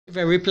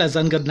Very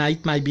pleasant good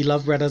night, my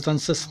beloved brothers and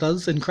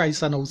sisters in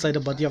Christ and outside the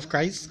body of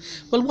Christ.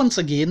 Well, once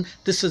again,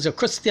 this is your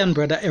Christian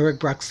brother Eric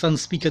Braxton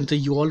speaking to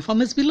you all from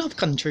his beloved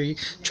country,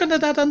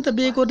 Trinidad and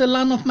Tobago, the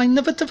land of my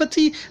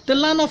nativity, the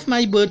land of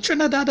my birth,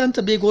 Trinidad and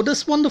Tobago,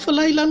 this wonderful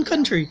island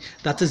country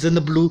that is in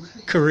the blue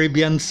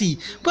Caribbean Sea.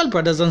 Well,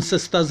 brothers and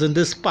sisters, in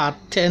this part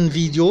 10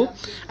 video,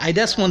 I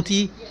just want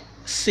to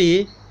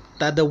say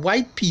that the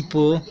white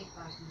people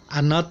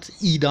are not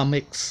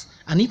Edomites.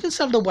 And even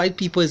some of the white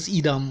people is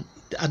Edom.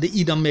 The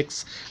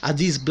Edomites are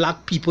these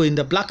black people in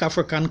the black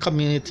African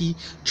community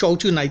throughout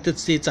the United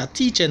States are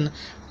teaching.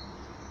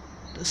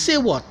 Say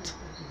what?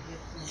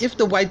 If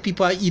the white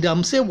people are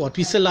Edom, say what?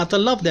 We still have to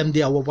love them.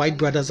 They are our white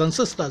brothers and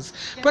sisters.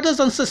 Brothers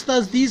and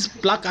sisters, these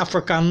black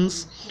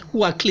Africans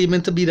who are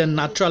claiming to be the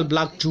natural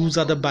black Jews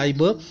of the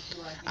Bible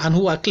and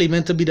who are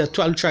claiming to be the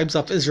 12 tribes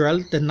of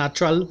Israel, the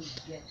natural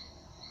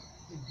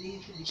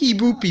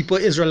Hebrew people,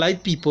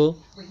 Israelite people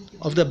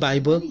of the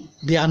Bible,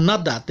 they are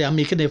not that. They are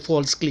making a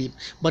false claim.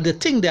 But the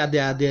thing that they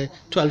are the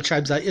 12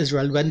 tribes of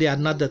Israel when they are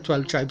not the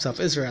 12 tribes of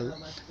Israel.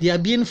 They are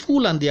being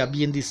fooled and they are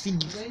being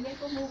deceived,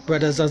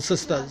 brothers and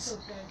sisters.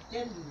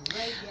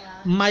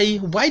 My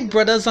white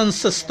brothers and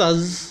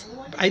sisters,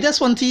 I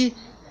just want to,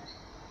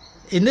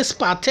 in this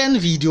part 10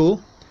 video,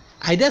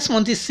 I just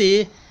want to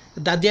say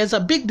that there's a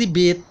big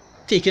debate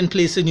taking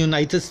place in the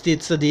United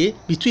States today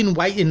between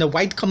the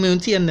white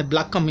community and the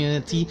black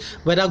community,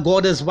 whether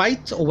God is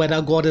white or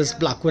whether God is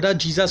black, whether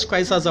Jesus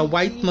Christ is a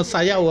white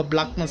Messiah or a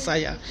black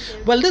Messiah.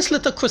 Well, this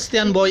little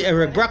Christian boy,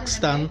 Eric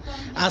Braxton,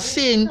 are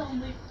saying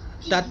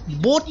that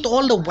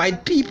all the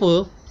white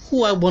people who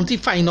want to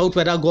find out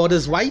whether God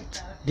is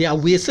white, they are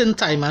wasting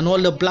time, and all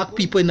the black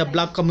people in the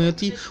black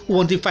community who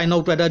want to find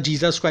out whether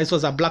Jesus Christ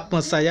was a black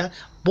Messiah,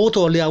 both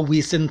all are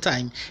wasting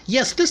time.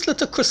 Yes, this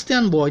little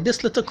Christian boy,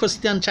 this little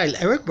Christian child,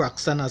 Eric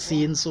Braxton, are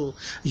saying so.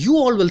 You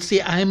all will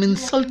say, I am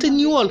insulting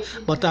you all,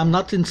 but I'm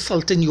not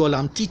insulting you all.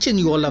 I'm teaching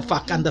you all a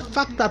fact. And the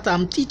fact that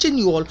I'm teaching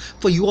you all,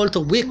 for you all to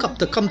wake up,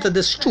 to come to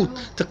this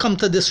truth, to come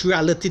to this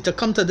reality, to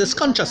come to this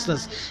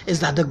consciousness, is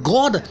that the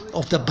God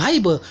of the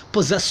Bible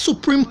possesses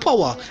supreme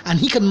power, and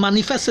he can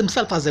manifest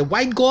himself as a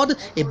white God,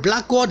 a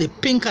black God, a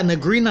pink and a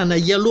green and a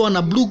yellow and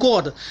a blue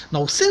God.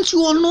 Now, since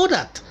you all know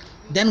that,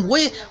 then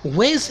what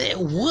is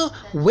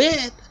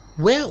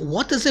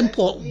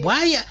important?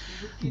 Why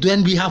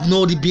then we have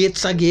no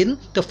debates again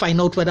to find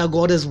out whether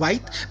God is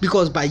white?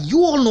 Because by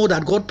you all know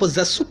that God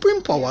possesses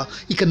supreme power.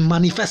 He can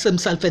manifest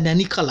himself in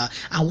any color,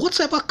 and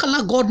whatsoever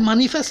color God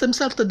manifests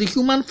himself to the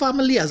human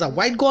family, as a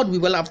white God, we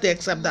will have to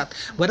accept that.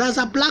 Whether as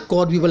a black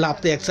God, we will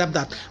have to accept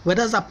that.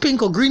 Whether as a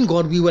pink or green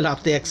God, we will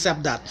have to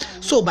accept that.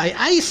 So by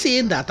I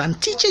saying that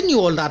and teaching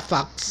you all that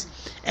facts,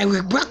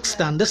 Eric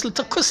Braxton, this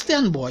little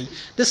Christian boy,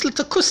 this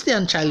little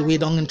Christian child way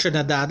down in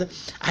Trinidad,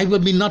 I will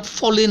be not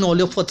following all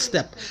your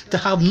footsteps to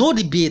have no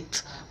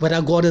debate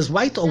whether God is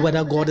white or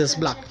whether God is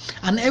black.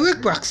 And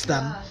Eric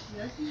Braxton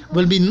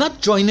will be not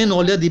joining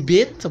all your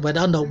debate, whether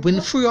on the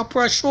Winfrey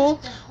Opera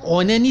show or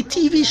on any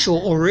TV show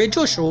or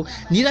radio show,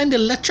 neither in the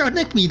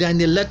electronic media, in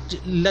the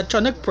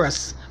electronic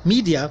press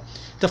media,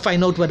 to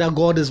find out whether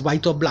God is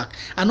white or black.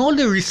 And all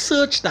the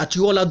research that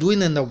you all are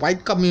doing in the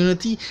white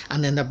community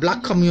and in the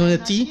black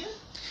community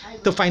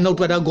to find out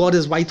whether God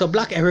is white or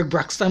black, Eric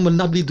Braxton will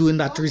not be doing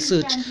that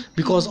research,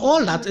 because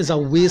all that is a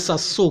waste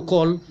of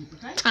so-called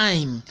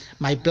time,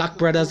 my black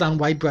brothers and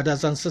white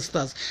brothers and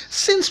sisters.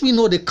 Since we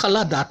know the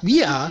color that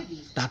we are,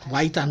 that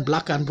white and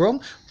black and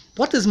brown,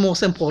 what is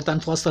most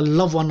important for us to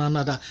love one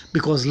another,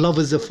 because love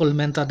is the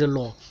fulfillment of the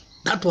law.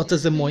 That's what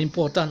is the more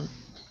important.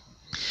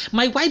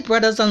 My white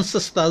brothers and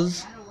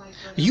sisters,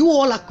 you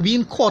all are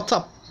being caught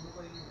up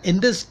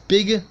in this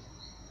big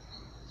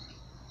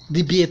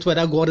debate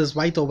whether God is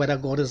white or whether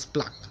God is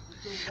black.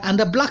 And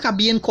the black are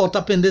being caught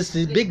up in this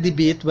big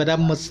debate whether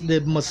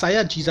the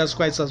Messiah Jesus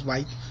Christ is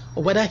white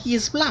or whether he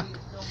is black.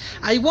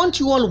 I want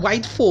you all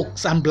white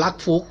folks and black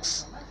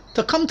folks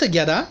to come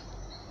together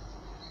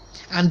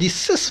and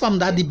desist from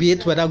that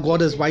debate whether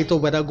God is white or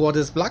whether God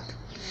is black,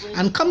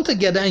 and come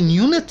together in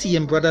unity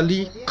and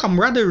brotherly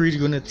camaraderie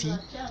unity.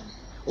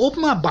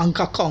 Open a bank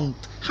account,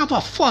 have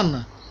a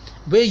fund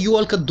where you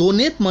all could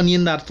donate money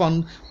in that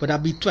fund, whether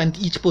it be 20,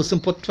 each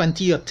person put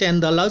 $20 or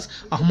 $10,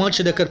 or how much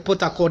they could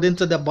put according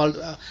to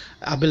the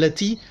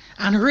ability,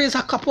 and raise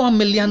a couple of $1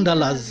 million.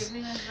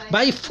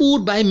 Buy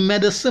food, buy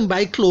medicine,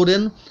 buy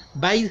clothing,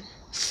 buy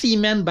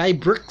cement, buy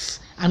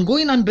bricks, and go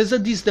in and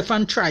visit these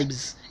different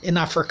tribes in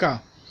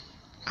Africa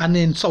and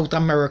in South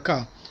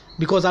America.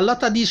 Because a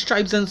lot of these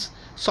tribes in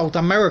South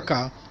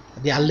America,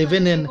 they are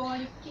living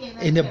on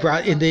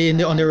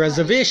the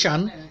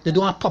reservation. They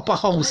don't have proper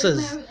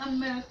houses.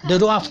 They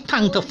don't have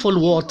tank to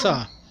full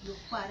water.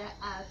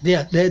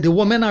 The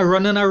women are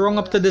running around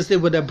up to this day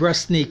with their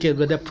breast naked,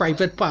 with their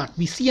private part.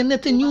 We see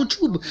it in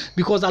YouTube,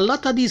 because a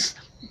lot of these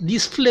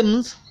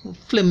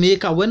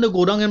filmmakers, when they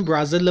go down in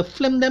Brazil, they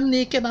film them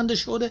naked and they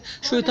show it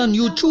on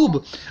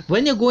YouTube.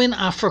 When you go in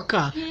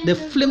Africa, they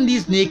film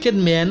these naked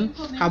men,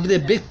 have the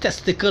big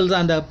testicles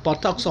and the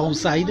buttocks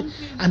outside,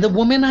 and the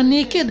women are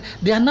naked.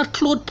 They are not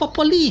clothed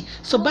properly.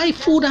 So buy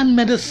food and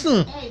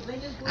medicine.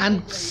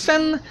 and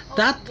send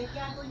that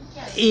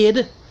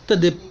aid to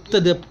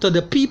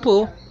the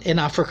people in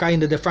Africa, in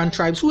the different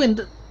tribes who in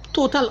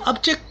who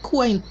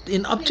are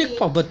in abject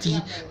poverty,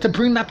 to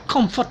bring that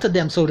comfort to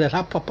them, so they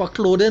have proper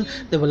clothing,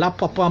 they will have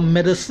proper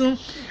medicine,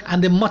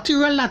 and the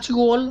material that you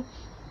all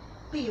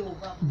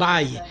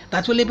buy,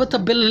 that will be able to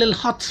build little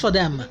huts for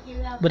them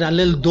with a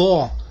little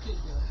door,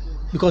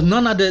 because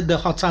none of the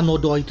huts are no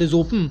door, it is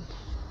open,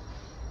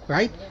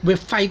 right? We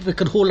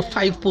could hold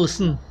 5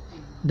 person.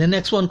 The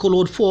next one could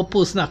hold 4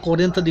 person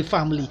according to the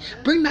family.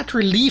 Bring that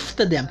relief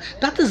to them.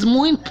 That is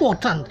more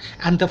important,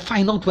 and to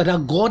find out whether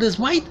God is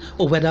white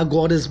or whether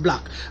God is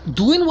black.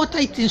 Doing what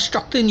I'm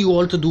instructing you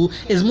all to do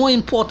is more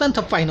important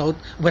to find out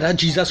whether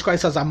Jesus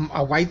Christ is a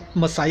white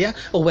Messiah,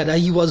 or whether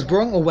he was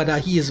brown, or whether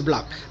he is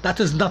black. That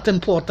is not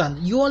important.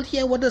 You all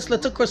hear what this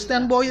little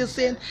Christian boy is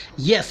saying?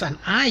 Yes, and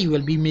I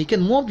will be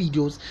making more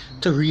videos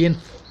to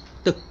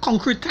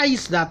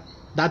concretize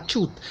that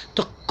truth,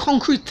 to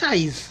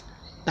concretize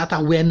that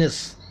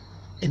awareness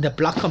in the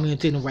black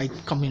community and white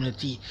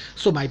community.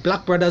 So my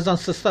black brothers and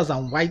sisters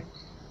and white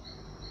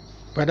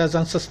brothers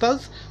and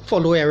sisters,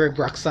 follow Eric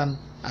Braxton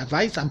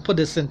advice and put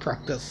this in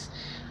practice.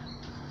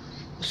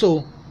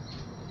 So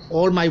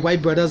all my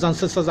white brothers and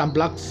sisters and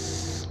black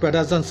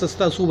brothers and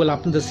sisters who will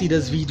happen to see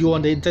this video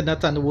on the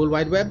internet and the World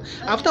Wide Web,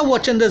 after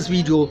watching this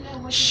video,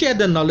 share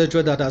the knowledge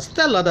with others,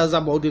 tell others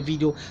about the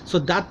video, so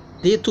that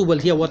they too will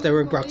hear what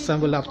Eric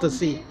Braxton will have to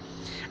say,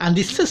 and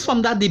desist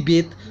from that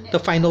debate to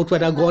find out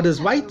whether God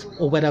is white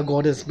or whether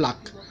God is black.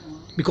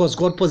 Because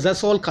God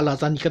possesses all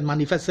colors and he can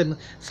manifest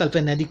himself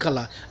in any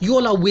color. You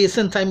all are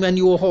wasting time when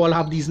you all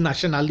have these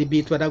national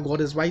debates whether God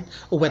is white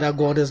or whether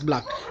God is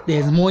black. There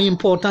is more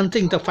important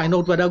thing to find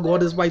out whether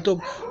God is white or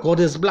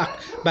God is black.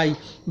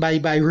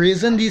 By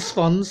raising these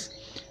funds,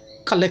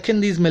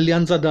 collecting these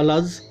millions of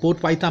dollars,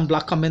 both white and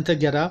black coming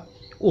together,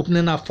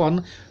 opening a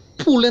fund,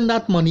 pooling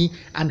that money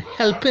and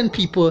helping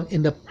people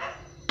in the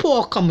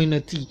poor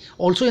community,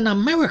 also in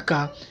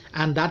America,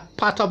 and that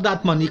part of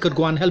that money could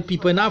go and help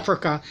people in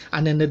Africa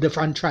and in the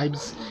different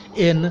tribes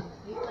in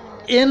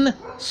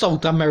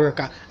South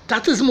America.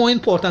 That is more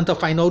important to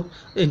find out,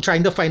 in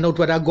trying to find out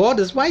whether God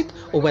is white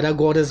or whether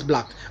God is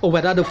black, or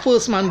whether the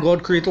first man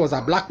God created was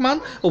a black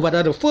man, or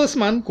whether the first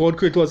man God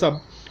created was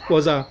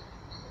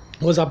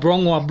a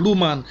brown or a blue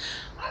man.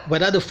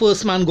 Whether the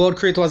first man God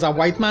created was a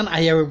white man,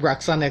 I, Eric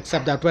Braxton,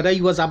 accept that. Whether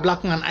he was a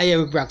black man, I,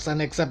 Eric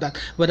Braxton, accept that.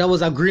 Whether he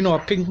was a green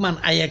or a pink man,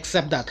 I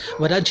accept that.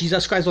 Whether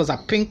Jesus Christ was a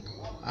pink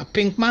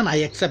man, I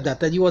accept that.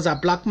 That he was a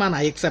black man,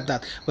 I accept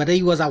that. Whether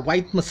he was a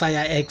white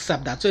Messiah, I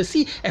accept that. So you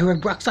see, Eric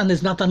Braxton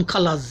is not on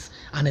colors.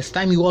 And it's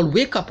time you all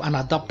wake up and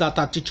adopt that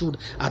attitude.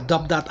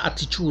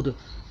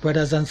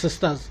 Brothers and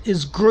sisters.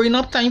 It's growing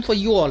up time for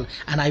you all.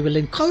 And I will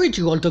encourage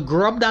you all to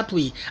grow up that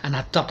way and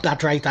adopt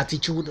that right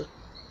attitude.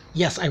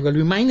 Yes, I will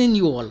reminding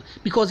you all,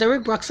 because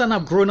Eric Braxton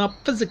have grown up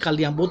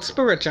physically and both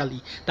spiritually.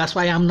 That's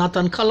why I'm not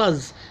on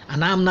colors,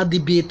 and I am not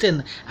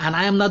debating, and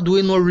I am not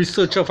doing no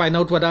research to find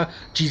out whether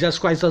Jesus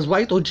Christ was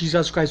white or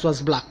Jesus Christ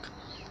was black.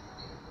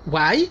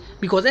 Why?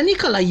 Because any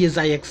color he is,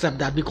 I accept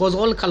that, because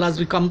all colors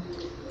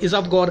is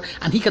of God,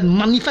 and he can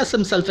manifest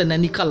himself in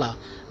any color.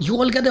 You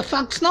all get the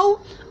facts now?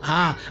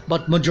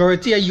 But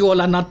majority of you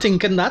all are not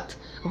thinking that.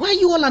 Why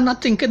you all are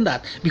not thinking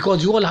that?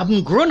 Because you all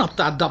haven't grown up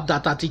to adopt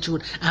that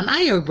attitude. And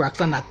I, Eric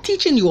Braxton, are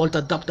teaching you all to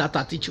adopt that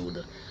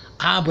attitude.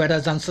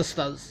 Brothers and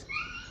sisters.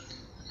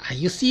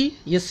 You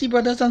see,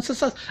 brothers and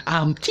sisters,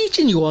 I'm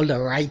teaching you all the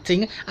right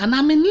thing, and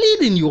I'm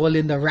leading you all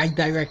in the right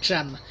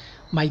direction.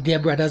 My dear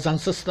brothers and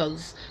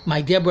sisters.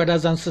 My dear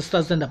brothers and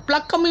sisters in the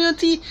black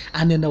community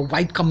and in the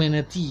white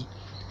community.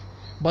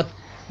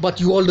 But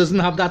you all doesn't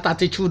have that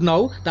attitude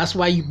now. That's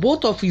why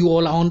both of you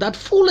all are on that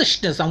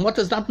foolishness. And what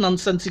is that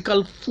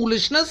nonsensical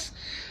foolishness?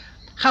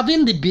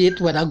 Having debate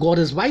whether God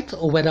is white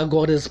or whether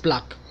God is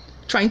black.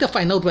 Trying to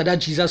find out whether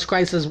Jesus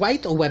Christ is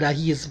white or whether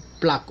he is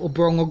black or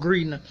brown or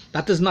green.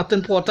 That is not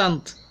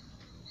important.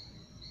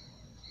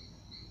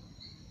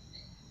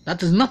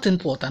 That is not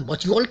important.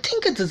 But you all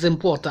think it is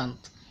important.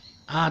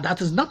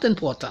 That is not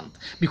important.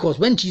 Because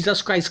when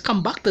Jesus Christ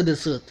come back to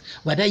this earth,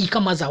 whether he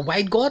come as a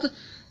white God,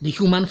 the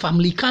human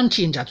family can't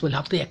change that. We'll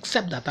have to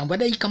accept that. And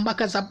whether he come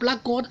back as a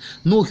black God,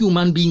 no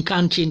human being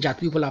can change that.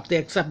 We will have to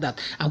accept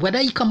that. And whether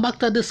he come back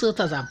to this earth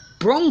as a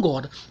brown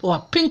God or a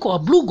pink or a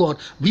blue God,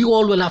 we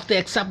all will have to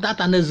accept that.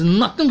 And there's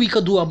nothing we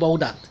can do about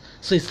that.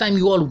 So it's time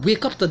you all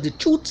wake up to the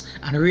truth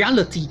and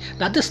reality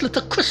that this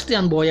little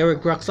Christian boy,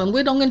 Eric Braxton,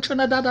 way down in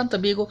Trinidad and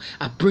Tobago,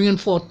 are bringing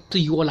forth to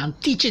you all and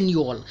teaching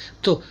you all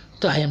to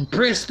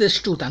embrace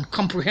this truth and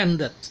comprehend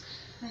it.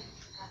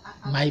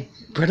 My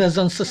brothers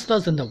and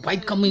sisters in the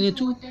white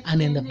community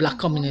and in the black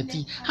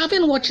community,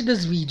 having watched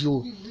this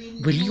video,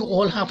 will you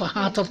all have a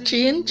heart of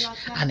change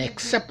and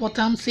accept what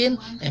I'm saying,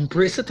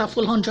 embrace it a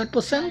full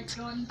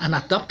 100% and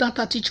adopt that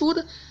attitude?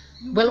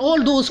 Well,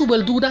 all those who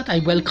will do that, I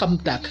welcome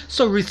that.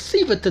 So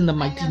receive it in the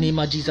mighty name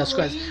of Jesus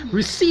Christ.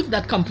 Receive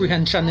that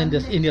comprehension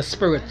in your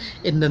spirit,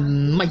 in the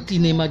mighty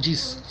name of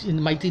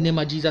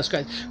Jesus,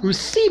 Christ.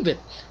 Receive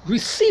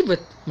it,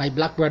 my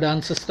black brother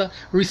and sister.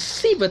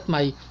 Receive it,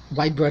 my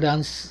white brother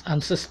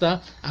and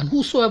sister, and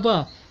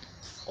whosoever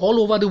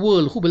all over the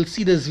world who will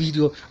see this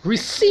video,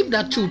 receive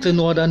that truth in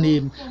no other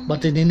name,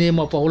 but in the name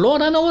of our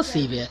Lord and our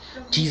Savior,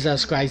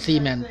 Jesus Christ.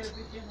 Amen.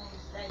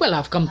 Well,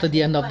 I've come to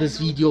the end of this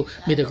video.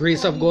 May the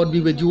grace of God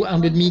be with you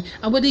and with me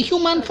and with the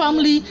human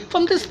family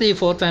from this day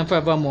forth and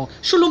forevermore.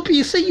 Shalom,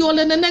 peace. See you all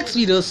in the next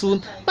video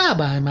soon. Bye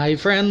bye, my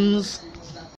friends.